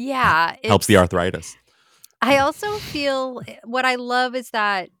 Yeah. Helps the arthritis. I also feel what I love is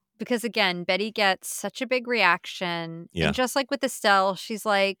that because, again, Betty gets such a big reaction. Yeah. And just like with Estelle, she's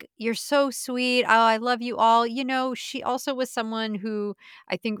like, you're so sweet. Oh, I love you all. She also was someone who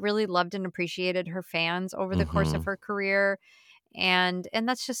I think really loved and appreciated her fans over the course of her career. And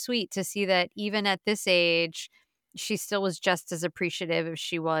that's just sweet to see that even at this age, she still was just as appreciative as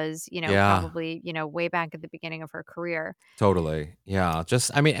she was, probably, way back at the beginning of her career. Totally. Yeah.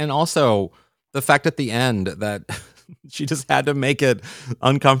 And also the fact at the end that she just had to make it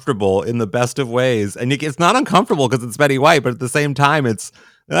uncomfortable in the best of ways. And it's not uncomfortable because it's Betty White, but at the same time,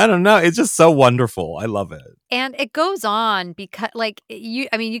 I don't know. It's just so wonderful. I love it. And it goes on because you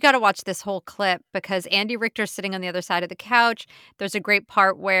got to watch this whole clip because Andy Richter's sitting on the other side of the couch. There's a great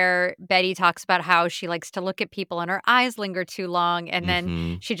part where Betty talks about how she likes to look at people and her eyes linger too long. And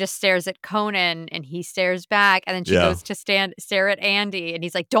then she just stares at Conan and he stares back. And then she goes to stare at Andy and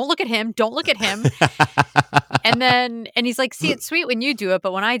he's like, don't look at him. Don't look at him. and he's like, see, it's sweet when you do it.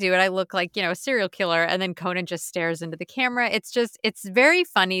 But when I do it, I look like, a serial killer. And then Conan just stares into the camera. It's very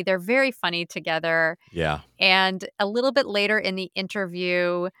funny. They're very funny together. Yeah. And a little bit later in the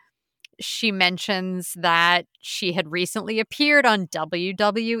interview, she mentions that she had recently appeared on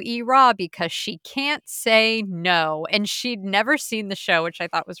WWE Raw because she can't say no. And she'd never seen the show, which I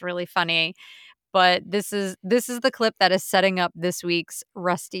thought was really funny. But this is the clip that is setting up this week's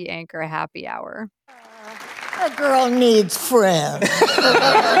Rusty Anchor Happy Hour. A girl needs friends.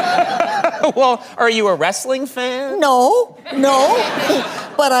 Well, are you a wrestling fan? No.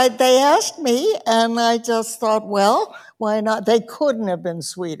 But they asked me, and I just thought, well, why not? They couldn't have been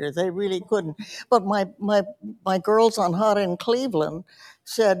sweeter. They really couldn't. But my girls on Hot in Cleveland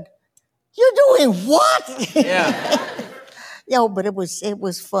said, "You're doing what?" Yeah. But it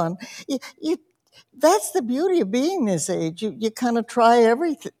was fun. That's the beauty of being this age. You kind of try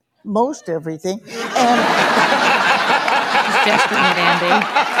everything. Most everything. And just bring it, Andy.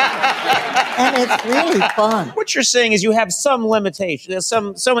 And it's really fun. What you're saying is you have some limitations. There's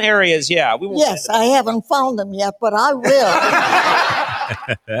some areas, yeah. We won't Yes, I haven't found them yet, but I will.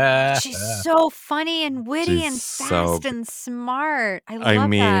 She's so funny and witty and She's fast so- and smart. I love I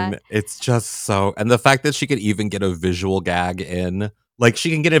mean, that. it's just so, and the fact that she could even get a visual gag in, like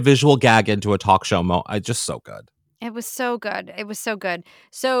she can get a visual gag into a talk show just so good. It was so good. It was so good.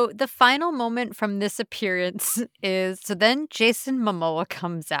 So the final moment from this appearance is, so then Jason Momoa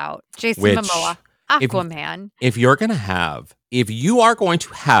comes out. Jason Which, Momoa, if- Aquaman. If you are going to have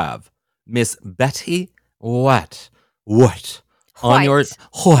Miss Betty White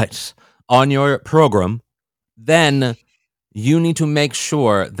on your program, then you need to make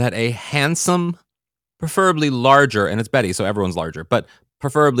sure that a handsome, preferably larger, and it's Betty, so everyone's larger, but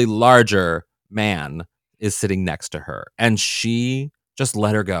preferably larger man is sitting next to her. And she just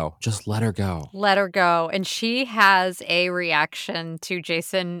let her go. Just let her go. Let her go. And she has a reaction to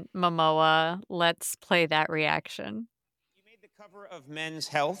Jason Momoa. Let's play that reaction. You made the cover of Men's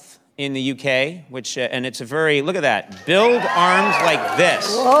Health in the UK, which, and it's a very, look at that, build arms like this.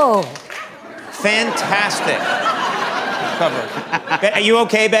 Whoa. Fantastic cover. Are you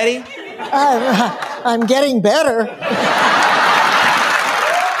okay, Betty? I'm getting better.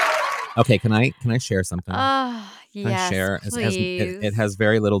 Okay, can I share something? Oh, Can I yes, share? please. It has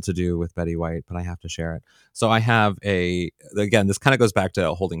very little to do with Betty White, but I have to share it. So I have again, this kind of goes back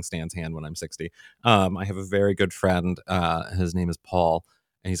to holding Stan's hand when I'm 60. I have a very good friend. His name is Paul,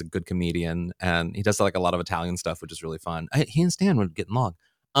 and he's a good comedian, and he does like a lot of Italian stuff, which is really fun. He and Stan would get along.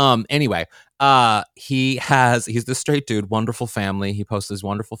 Anyway, he's this straight dude, wonderful family. He posts his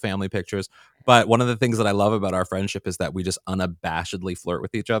wonderful family pictures. But one of the things that I love about our friendship is that we just unabashedly flirt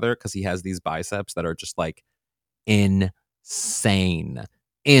with each other because he has these biceps that are just like insane.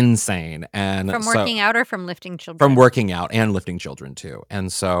 And From so- working out or from lifting children? from working out and lifting children too.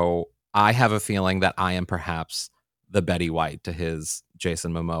 And so I have a feeling that I am perhaps the Betty White to his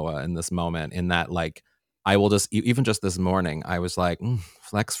Jason Momoa in this moment, in that like I will just even just this morning I was like,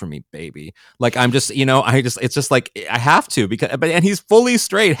 flex for me, baby. Like I'm just, it's just like I have to, and he's fully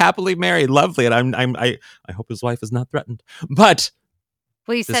straight, happily married, lovely, and I hope his wife is not threatened. But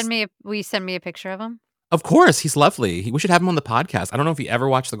Will you send me a picture of him? of course, he's lovely. We should have him on the podcast. I don't know if you ever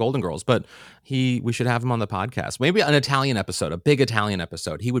watched The Golden Girls, but we should have him on the podcast. Maybe an Italian episode, a big Italian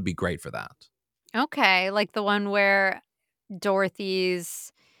episode. He would be great for that. Okay, like the one where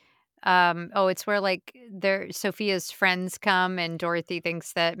Dorothy's it's where like Sophia's friends come and Dorothy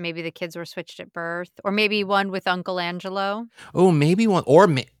thinks that maybe the kids were switched at birth, or maybe one with Uncle Angelo. Oh, maybe one, or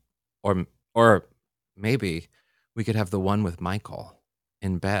maybe we could have the one with Michael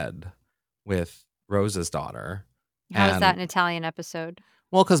in bed with Rose's daughter. How is And- that an Italian episode?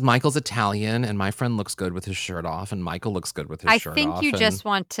 Well, because Michael's Italian, and my friend looks good with his shirt off, and Michael looks good with his shirt off. I think you and- just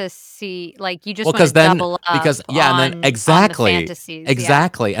want to see, like, you just Well, want to then, double up because on, and then exactly, on the fantasies.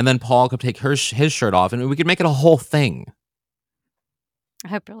 exactly, and then Paul could take his shirt off, and we could make it a whole thing. I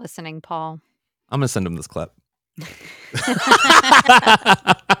hope you're listening, Paul. I'm gonna send him this clip.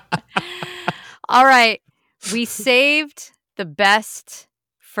 All right. We saved the best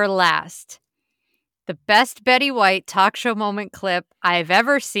for last. The best Betty White talk show moment clip I've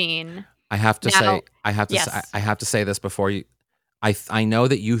ever seen. I have to say, yes. I have to say this before you. I know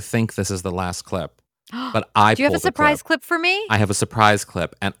that you think this is the last clip, but I Do you have a pulled the surprise clip. clip for me? I have a surprise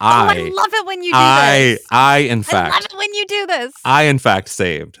clip, and I love it when you do this. I in I love fact, it when you do this. I in fact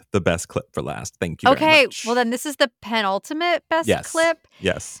saved the best clip for last. Thank you. Okay, very much. well then this is the penultimate best Yes. clip.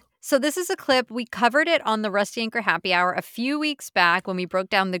 Yes. So this is a clip, we covered it on the Rusty Anchor Happy Hour a few weeks back when we broke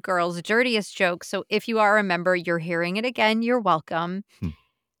down the girls' dirtiest jokes. So if you are a member, you're hearing it again. You're welcome.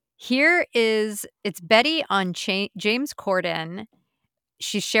 It's Betty on James Corden.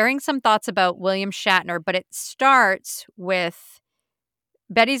 She's sharing some thoughts about William Shatner, but it starts with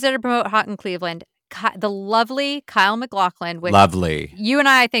Betty's there to promote Hot in Cleveland. The lovely Kyle MacLachlan. Which Lovely. You and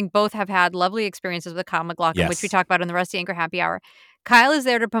I think, both have had lovely experiences with Kyle MacLachlan, which we Yes. talk about in the Rusty Anchor Happy Hour. Kyle is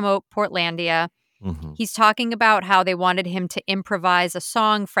there to promote Portlandia. Mhm. He's talking about how they wanted him to improvise a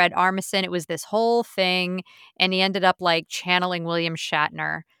song, Fred Armisen. It was this whole thing. And he ended up like channeling William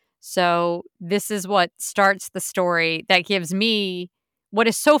Shatner. So this is what starts the story that gives me what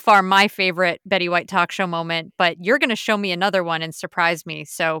is so far my favorite Betty White talk show moment. But you're going to show me another one and surprise me.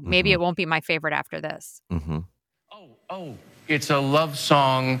 So maybe it won't be my favorite after this. Mm-hmm. Oh, it's a love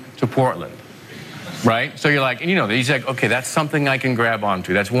song to Portland, right? So you're like, and he's like, okay, that's something I can grab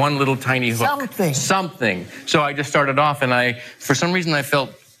onto. That's one little tiny hook. Something. So I just started off, and for some reason, I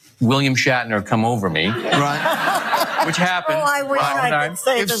felt William Shatner come over me. Right. Which happened. Oh, I wish I could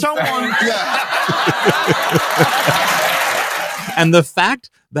say If the someone, same. And the fact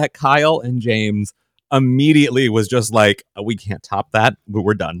that Kyle and James immediately was just like, we can't top that.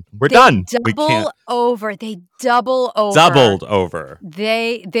 We're done. We're done. We can't. They double over. Doubled over.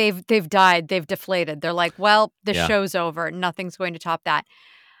 They've died. They've deflated. They're like, well, the Yeah. show's over. Nothing's going to top that.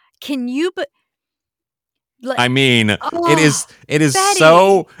 Can you? I mean, it is Betty,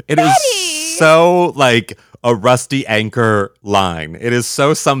 so like a rusty anchor line. It is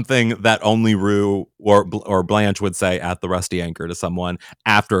so something that only Rue or Blanche would say at the rusty anchor to someone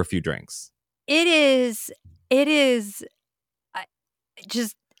after a few drinks. It is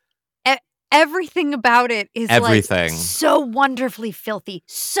just everything about it is Everything. like so wonderfully filthy.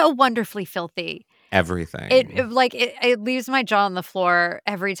 So wonderfully filthy. Everything. It leaves my jaw on the floor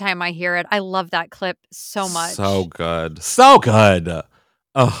every time I hear it. I love that clip so much. So good. So good.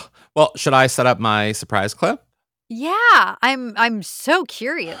 Oh, well, should I set up my surprise clip? Yeah, I'm so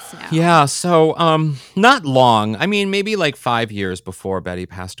curious now. Yeah, so not long. I mean, maybe like 5 years before Betty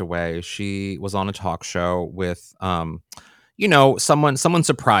passed away, she was on a talk show with someone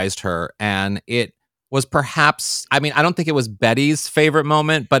surprised her, and it was perhaps, I mean, I don't think it was Betty's favorite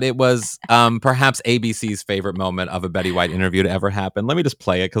moment, but it was perhaps ABC's favorite moment of a Betty White interview to ever happen. Let me just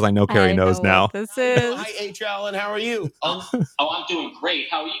play it because I know Carrie knows now. This is. Hi, H. Allen. How are you? I'm doing great.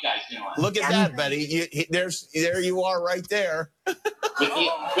 How are you guys doing? Look at that, Betty. There you are right there. With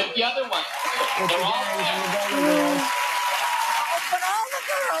the other one. They're all there. But all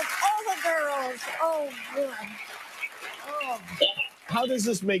the girls. Oh, good. Oh. How does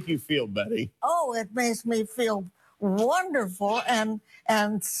this make you feel, Betty? Oh, it makes me feel wonderful and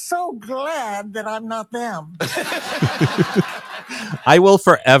so glad that I'm not them. I will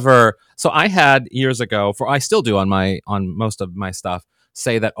forever. So I had years ago, I still do on most of my stuff,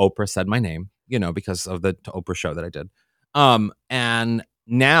 say that Oprah said my name, because of the Oprah show that I did. And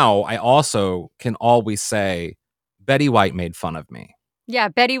now I also can always say Betty White made fun of me. Yeah,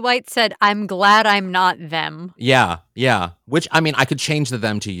 Betty White said, "I'm glad I'm not them." Yeah. Which, I mean, I could change the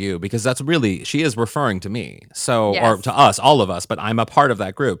them to you because that's really, she is referring to me. So, Yes. or to us, all of us, but I'm a part of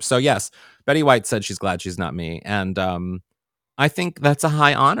that group. So yes, Betty White said she's glad she's not me. And I think that's a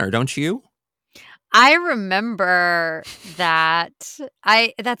high honor, don't you? I remember that.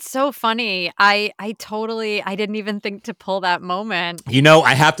 That's so funny. I didn't even think to pull that moment.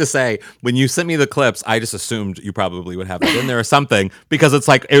 I have to say, when you sent me the clips, I just assumed you probably would have that in there or something because it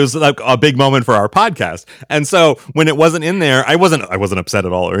was like a big moment for our podcast. And so when it wasn't in there, I wasn't upset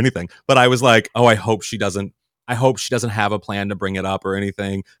at all or anything, but I was like, oh, I hope she doesn't have a plan to bring it up or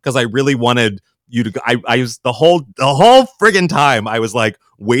anything. Cause I really wanted you to, I was the whole friggin' time I was like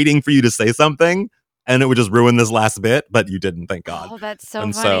waiting for you to say something. And it would just ruin this last bit, but you didn't, thank God. Oh, that's so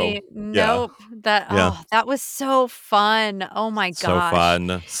And funny. Nope. That was so fun. Oh my gosh.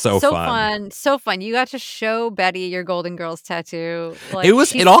 So fun. So fun. You got to show Betty your Golden Girls tattoo.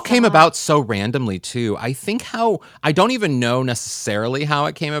 It all came about so randomly too. I think I don't even know necessarily how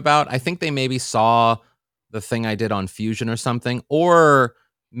it came about. I think they maybe saw the thing I did on Fusion or something, or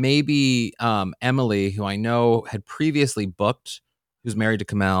maybe Emily, who I know had previously booked, who's married to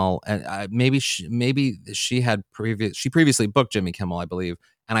Kimmel, and maybe she previously booked Jimmy Kimmel, I believe,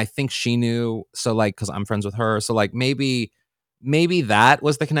 and I think she knew. So because I'm friends with her, so maybe that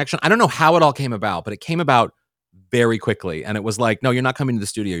was the connection. I don't know how it all came about, but it came about very quickly, and it was like, no, you're not coming to the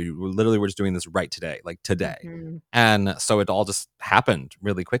studio. We're just doing this right today, today, Mm-hmm. and so it all just happened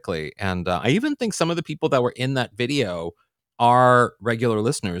really quickly. And I even think some of the people that were in that video are regular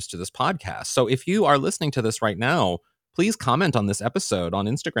listeners to this podcast. So if you are listening to this right now, please comment on this episode on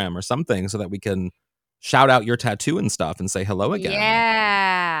Instagram or something so that we can shout out your tattoo and stuff and say hello again.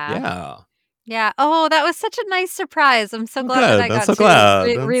 Yeah. Oh, that was such a nice surprise. I'm so glad that I got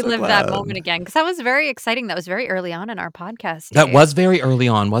to relive that moment again because that was very exciting. That was very early on in our podcast. That was very early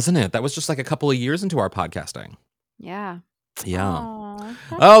on, wasn't it? That was just like a couple of years into our podcasting. Yeah.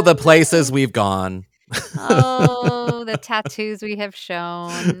 Oh, the places we've gone. Oh, the tattoos we have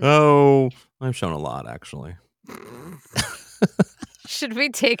shown. Oh, I've shown a lot, actually. Should we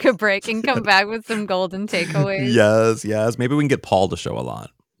take a break and come back with some golden takeaways? Yes. Maybe we can get Paul to show a lot.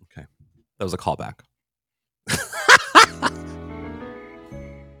 Okay. That was a callback.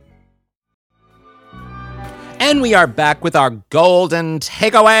 And we are back with our golden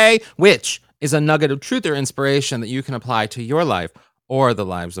takeaway, which is a nugget of truth or inspiration that you can apply to your life or the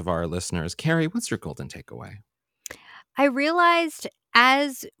lives of our listeners. Carrie, what's your golden takeaway? I realized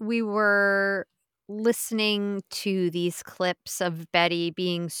as we were listening to these clips of Betty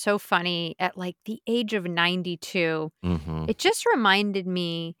being so funny at the age of 92, Mm-hmm. it just reminded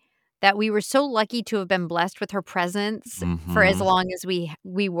me that we were so lucky to have been blessed with her presence for as long as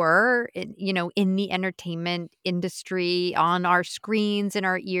we were, in the entertainment industry, on our screens, in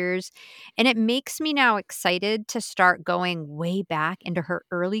our ears. And it makes me now excited to start going way back into her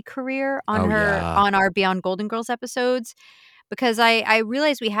early career Oh, yeah. on our Beyond Golden Girls episodes, because I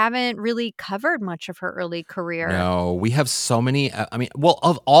realize we haven't really covered much of her early career. No, we have so many, I mean, well,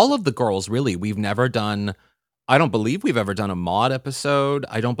 of all of the girls, really, we've never done I don't believe we've ever done a Maude episode.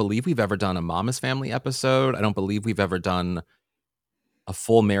 I don't believe we've ever done a Mama's Family episode. I don't believe we've ever done a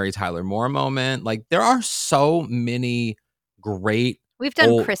full Mary Tyler Moore moment. Like, there are so many great We've done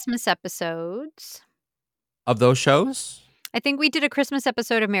old Christmas episodes. of those shows? I think we did a Christmas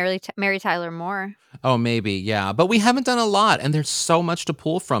episode of Mary Tyler Moore. Oh, maybe, yeah, but we haven't done a lot, and there's so much to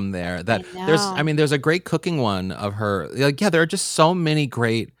pull from there that know. there's a great cooking one of her. Like, yeah, there are just so many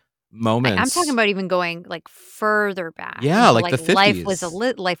great I'm talking moments. about even going, like, further back Yeah, into, like like, the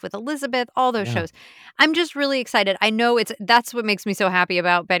 50s. Life with Elizabeth, all those Yeah. shows. I'm just really excited. I know that's what makes me so happy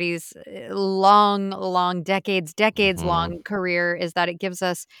about Betty's, long, decades Mhm, long career, is that it gives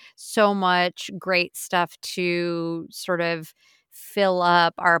us so much great stuff to sort of fill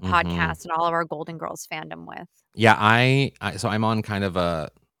up our mhm. podcast and all of our Golden Girls fandom with. Yeah, so I'm on kind of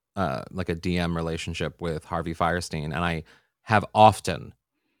like a DM relationship with Harvey Fierstein, and I have often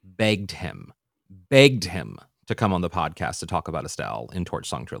begged him, begged him to come on the podcast to talk about Estelle in Torch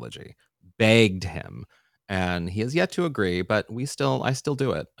Song Trilogy. Begged him, and he has yet to agree, but I still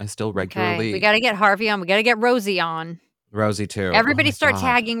do it. I still Okay, we regularly gotta get Harvey on, we gotta get Rosie on. Rosie too. Oh Everybody my start god.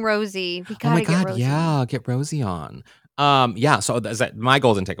 tagging Rosie. We Oh my gotta get god, Rosie on. yeah, get Rosie on. Yeah, so is that my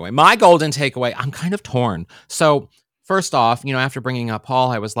golden takeaway? My golden takeaway, I'm kind of torn. So, first off, after bringing up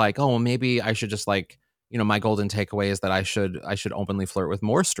Paul, I was like, "Oh, well, maybe I should just like, my golden takeaway is that I should openly flirt with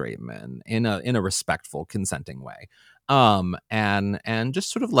more straight men in a respectful, consenting way." And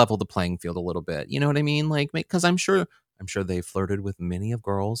just sort of level the playing field a little bit. You know what I mean? Like, because I'm sure they flirted with many of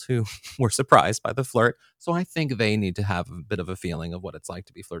girls who were surprised by the flirt. So I think they need to have a bit of a feeling of what it's like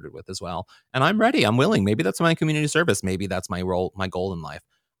to be flirted with as well. And I'm ready. I'm willing. Maybe that's my community service. Maybe that's my role, my goal in life.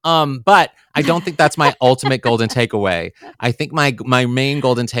 But I don't think that's my ultimate golden takeaway. I think my main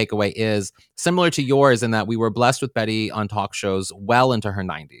golden takeaway is similar to yours in that we were blessed with Betty on talk shows well into her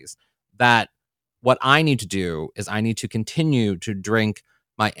 90s. That what I need to do is I need to continue to drink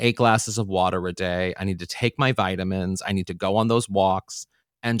my 8 glasses of water a day. I need to take my vitamins. I need to go on those walks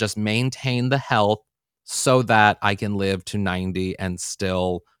and just maintain the health so that I can live to 90 and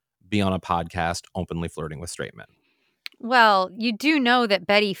still be on a podcast openly flirting with straight men. Well, you do know that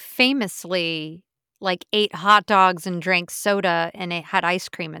Betty famously, like, ate hot dogs and drank soda and it had ice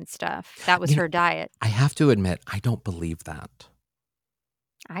cream and stuff. That was You know, her diet. I have to admit, I don't believe that.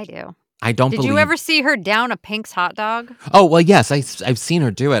 I do. I don't Did you believe. ever see her down a Pink's hot dog? Oh, well, yes, I've seen her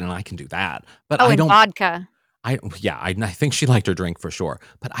do it and I can do that. But Oh, I and don't. vodka. I think she liked her drink for sure,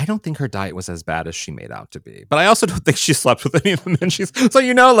 but I don't think her diet was as bad as she made out to be. But I also don't think she slept with any of the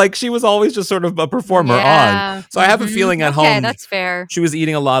men like she was always just sort of a performer on. Yeah. So I have a feeling at Okay, home that's fair. she was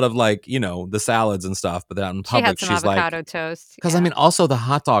eating a lot of like, the salads and stuff, but then out in She had public some she's like, avocado toast. because I mean, also the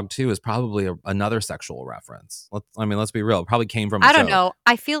hot dog too is probably another sexual reference. Let's be real. It probably came from a I don't joke. know.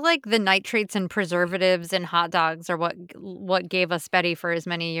 I feel like the nitrates and preservatives in hot dogs are what gave us Betty for as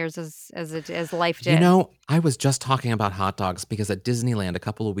many years as life did. I was just talking about hot dogs because at Disneyland a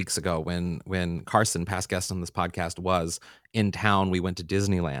couple of weeks ago when Carson, past guest on this podcast, was in town, we went to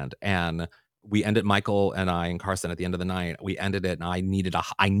Disneyland and we ended Michael and I and Carson at the end of the night. We ended it and I needed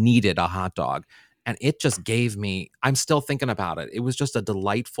a hot dog. And it just gave me, I'm still thinking about it. It was just a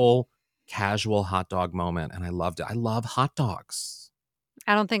delightful, casual hot dog moment. And I loved it. I love hot dogs.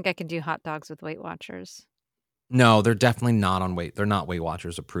 I don't think I can do hot dogs with Weight Watchers. No, they're definitely not on weight. They're not Weight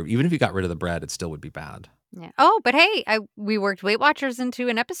Watchers approved. Even if you got rid of the bread, it still would be bad. Yeah. Oh, but hey, we worked Weight Watchers into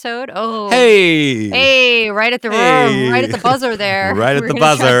an episode. Oh, Hey, right at the hey. right at the buzzer there. Right at We're the gonna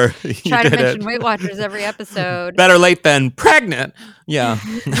buzzer. Try You to did mention it. Weight Watchers every episode. Better late than pregnant. Yeah.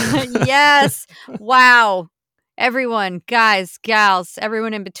 Yes. Wow. Everyone, guys, gals,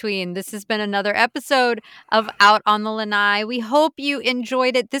 everyone in between, this has been another episode of Out on the Lanai. We hope you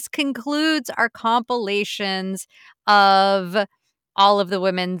enjoyed it. This concludes our compilations of all of the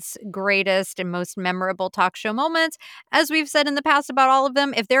women's greatest and most memorable talk show moments. As we've said in the past about all of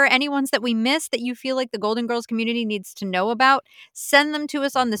them, if there are any ones that we missed that you feel like the Golden Girls community needs to know about, send them to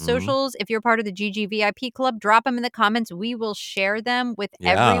us on the socials. If you're part of the GG VIP club, drop them in the comments. We will share them with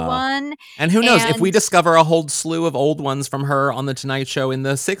everyone. And who knows, if we And- discover a whole slew of old ones from her on the Tonight Show in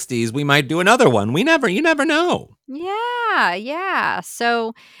the 60s, we might do another one. You never know. Yeah.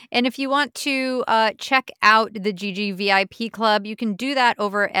 So, and if you want to check out the GG VIP club, you can do that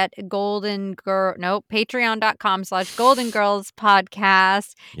over at patreon.com/Golden Girls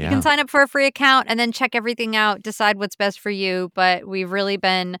Podcast. You can sign up for a free account and then check everything out, decide what's best for you. But we've really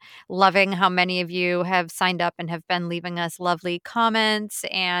been loving how many of you have signed up and have been leaving us lovely comments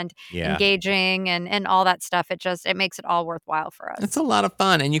and engaging and all that stuff. It makes it all worthwhile for us. It's a lot of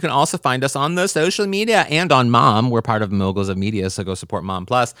fun. And you can also find us on the social media and on Mom. We're part of Moguls of Media, so go support Mom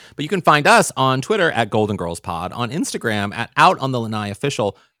Plus. But you can find us on Twitter at Golden Girls Pod, on Instagram at Out on the Lanai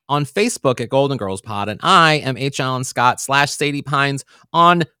Official, on Facebook at Golden Girls Pod, and I am H. Allen Scott /Sadie Pines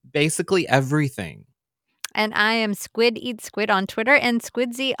on basically everything. And I am Squid Eats Squid on Twitter and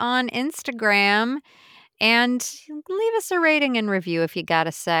Squidsy on Instagram. And leave us a rating and review if you got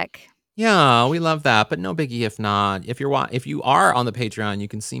a sec. Yeah, we love that, but no biggie if not. If you are on the Patreon, you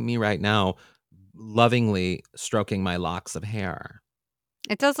can see me right now lovingly stroking my locks of hair.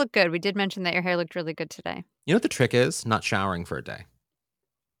 It does look good. We did mention that your hair looked really good today. You know what the trick is? Not showering for a day.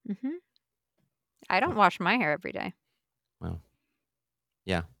 I don't wash my hair every day. Well,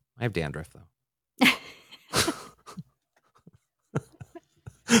 yeah, I have dandruff though.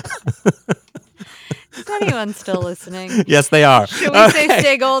 Is anyone still listening? Yes, they are. Should we say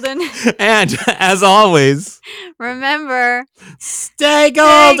stay golden? And as always, remember, stay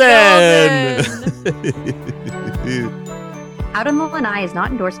golden! Out on the Lanai is not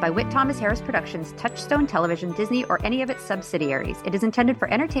endorsed by Whit Thomas Harris Productions, Touchstone Television, Disney, or any of its subsidiaries. It is intended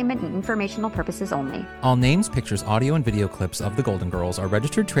for entertainment and informational purposes only. All names, pictures, audio, and video clips of the Golden Girls are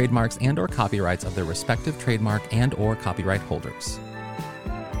registered trademarks and/or copyrights of their respective trademark and/or copyright holders.